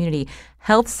Pediatrics at the Community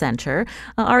Health Center.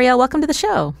 Arielle, welcome to the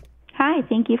show. Hi,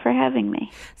 thank you for having me.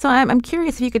 So I'm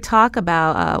curious if you could talk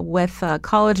about with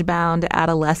college-bound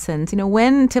adolescents,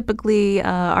 when typically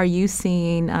are you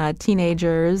seeing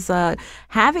teenagers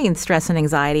having stress and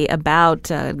anxiety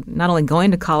about not only going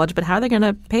to college, but how they're going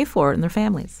to pay for it and their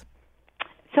families?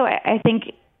 So I think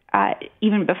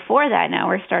even before that now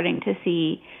we're starting to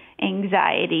see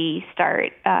anxiety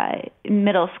start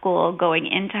middle school, going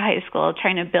into high school,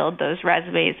 trying to build those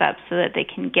resumes up so that they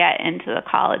can get into the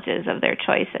colleges of their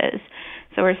choices.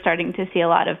 So we're starting to see a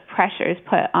lot of pressures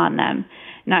put on them,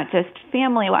 not just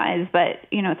family-wise, but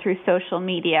through social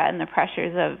media and the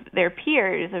pressures of their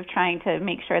peers of trying to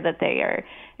make sure that they are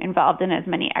involved in as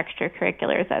many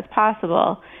extracurriculars as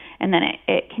possible. And then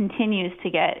it continues to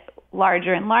get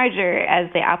larger and larger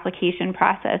as the application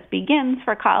process begins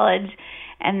for college.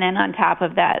 And then on top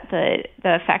of that, the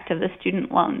effect of the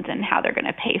student loans and how they're going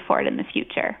to pay for it in the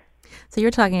future. So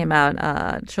you're talking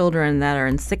about children that are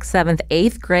in 6th, 7th,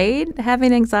 8th grade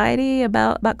having anxiety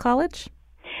about college?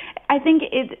 I think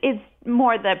it's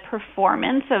more the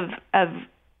performance of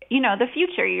the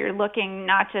future. You're looking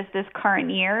not just this current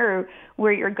year or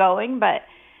where you're going, but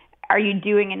are you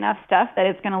doing enough stuff that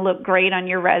it's going to look great on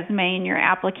your resume and your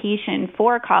application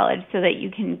for college so that you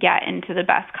can get into the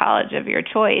best college of your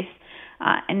choice?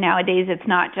 And nowadays, it's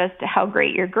not just how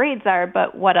great your grades are,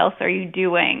 but what else are you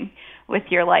doing with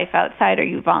your life outside? Are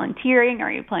you volunteering?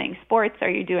 Are you playing sports? Are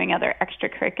you doing other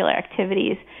extracurricular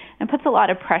activities? And it puts a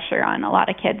lot of pressure on a lot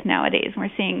of kids nowadays.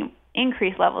 We're seeing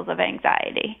increased levels of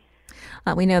anxiety.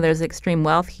 We know there's extreme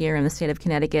wealth here in the state of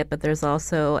Connecticut, but there's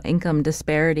also income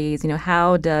disparities.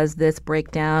 How does this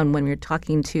break down when we're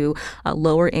talking to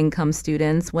lower income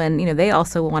students when, they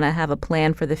also want to have a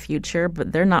plan for the future,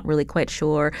 but they're not really quite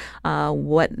sure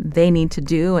what they need to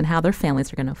do and how their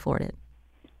families are going to afford it?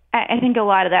 I think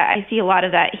I see a lot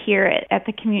of that here at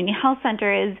the community health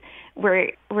center is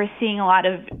we're seeing a lot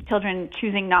of children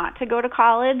choosing not to go to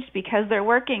college because they're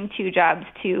working 2 jobs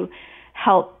to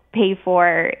help pay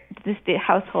for the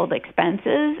household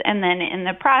expenses. And then in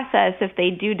the process, if they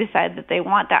do decide that they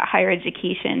want that higher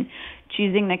education,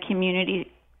 choosing the community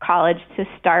college to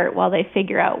start while they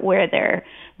figure out where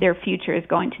their future is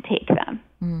going to take them.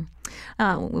 Mm.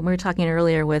 We were talking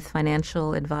earlier with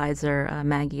financial advisor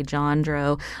Maggie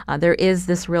Jandro. There is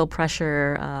this real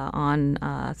pressure on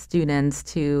students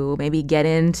to maybe get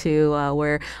into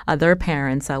where their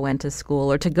parents went to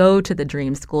school or to go to the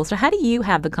dream school. So how do you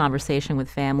have the conversation with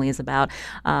families about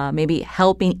maybe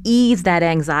helping ease that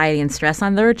anxiety and stress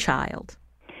on their child?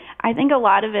 I think a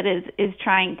lot of it is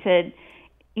trying to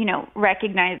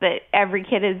recognize that every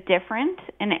kid is different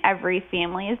and every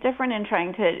family is different, and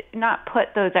trying to not put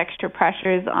those extra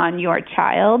pressures on your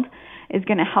child is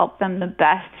going to help them the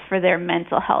best for their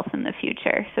mental health in the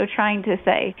future. So trying to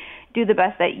say, do the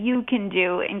best that you can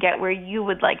do and get where you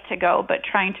would like to go, but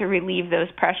trying to relieve those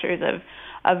pressures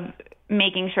of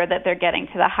making sure that they're getting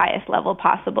to the highest level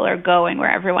possible or going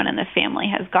where everyone in the family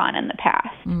has gone in the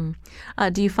past. Mm.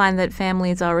 Do you find that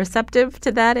families are receptive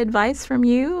to that advice from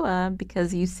you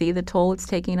because you see the toll it's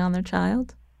taking on their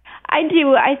child? I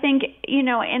do. I think,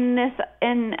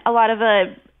 in a lot of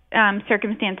the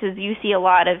circumstances, you see a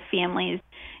lot of families,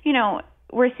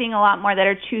 we're seeing a lot more that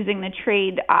are choosing the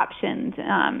trade options.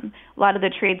 A lot of the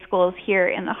trade schools here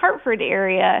in the Hartford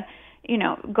area,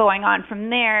 going on from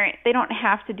there, they don't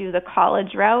have to do the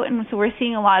college route. And so we're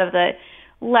seeing a lot of the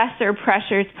lesser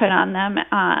pressures put on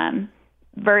them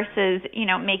versus,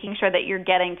 making sure that you're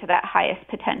getting to that highest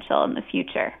potential in the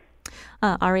future.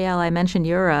 Ariel, I mentioned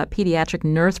you're a pediatric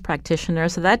nurse practitioner,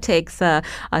 so that takes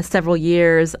several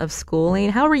years of schooling.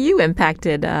 How were you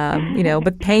impacted,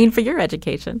 with paying for your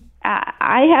education?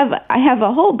 I have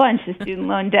a whole bunch of student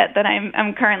loan debt that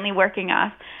I'm currently working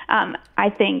off. I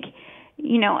think,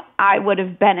 I would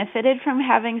have benefited from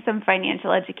having some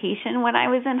financial education when I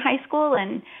was in high school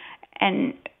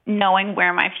and knowing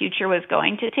where my future was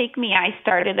going to take me. I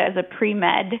started as a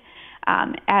pre-med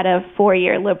at a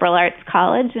 4-year liberal arts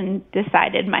college and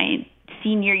decided my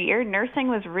senior year nursing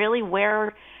was really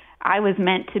where I was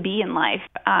meant to be in life.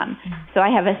 So I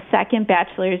have a second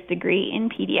bachelor's degree in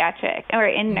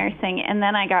in nursing, and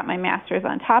then I got my master's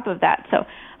on top of that. So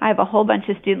I have a whole bunch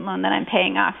of student loan that I'm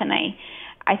paying off, and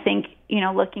I think,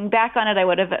 looking back on it, I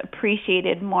would have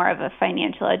appreciated more of a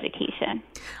financial education.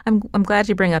 I'm glad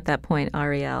you bring up that point,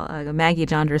 Ariel. Maggie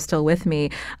Jandro is still with me.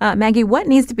 Maggie, what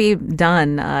needs to be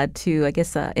done to,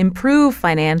 improve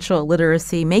financial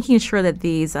literacy, making sure that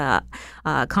these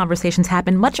conversations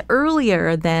happen much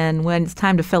earlier than when it's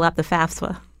time to fill out the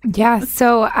FAFSA? Yeah,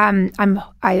 so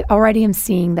I already am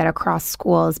seeing that across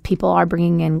schools, people are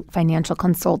bringing in financial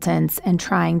consultants and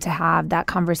trying to have that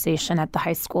conversation at the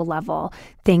high school level,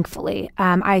 thankfully.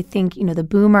 I think, the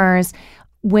boomers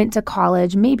went to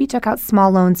college, maybe took out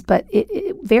small loans, but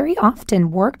it very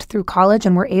often worked through college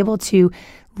and were able to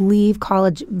leave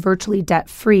college virtually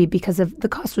debt-free because of the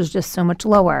cost was just so much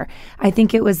lower. I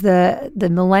think it was the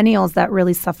millennials that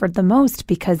really suffered the most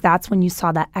because that's when you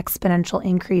saw that exponential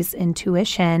increase in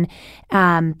tuition.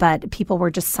 But people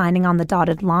were just signing on the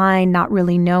dotted line, not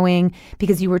really knowing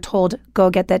because you were told, go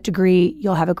get that degree,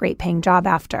 you'll have a great paying job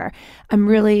after. I'm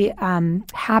really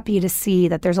happy to see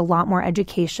that there's a lot more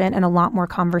education and a lot more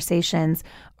conversations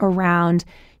around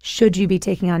should you be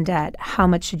taking on debt? How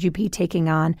much should you be taking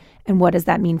on? And what does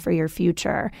that mean for your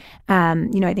future?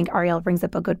 I think Ariel brings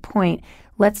up a good point.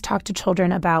 Let's talk to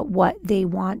children about what they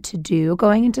want to do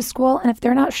going into school. And if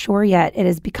they're not sure yet, it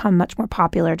has become much more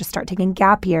popular to start taking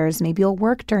gap years. Maybe you'll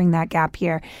work during that gap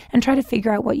year and try to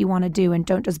figure out what you want to do and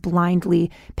don't just blindly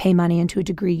pay money into a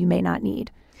degree you may not need.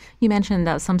 You mentioned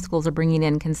that some schools are bringing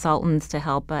in consultants to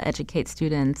help educate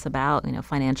students about,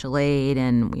 financial aid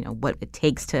and, what it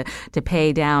takes to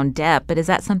pay down debt. But is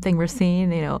that something we're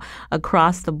seeing,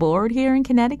 across the board here in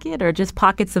Connecticut, or just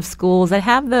pockets of schools that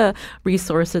have the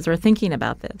resources or thinking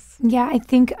about this? Yeah, I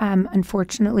think,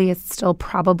 unfortunately, it's still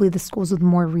probably the schools with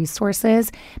more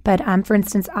resources. But for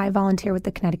instance, I volunteer with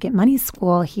the Connecticut Money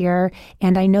School here,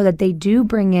 and I know that they do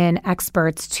bring in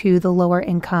experts to the lower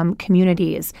income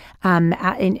communities.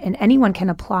 and anyone can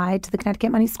apply to the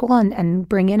Connecticut Money School and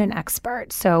bring in an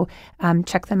expert. So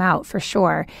check them out for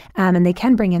sure. And they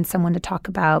can bring in someone to talk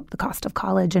about the cost of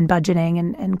college and budgeting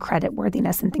and credit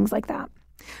worthiness and things like that.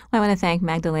 Well, I want to thank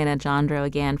Magdalena Jandro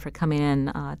again for coming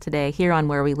in today here on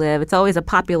Where We Live. It's always a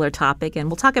popular topic, and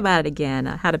we'll talk about it again,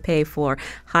 how to pay for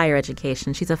higher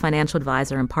education. She's a financial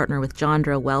advisor and partner with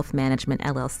Jandro Wealth Management,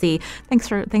 LLC. Thanks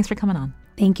for coming on.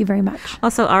 Thank you very much.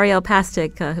 Also, Ariel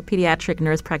Pastic, a pediatric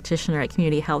nurse practitioner at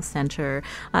Community Health Center.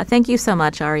 Thank you so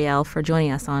much, Ariel, for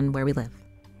joining us on Where We Live.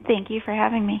 Thank you for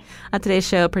having me. Today's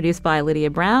show produced by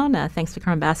Lydia Brown. Thanks to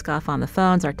Carmen Baskoff on the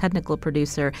phones. Our technical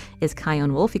producer is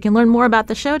Kyone Wolf. You can learn more about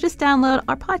the show. Just download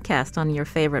our podcast on your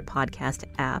favorite podcast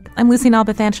app. I'm Lucy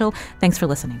Nalpathanchel. Thanks for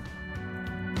listening.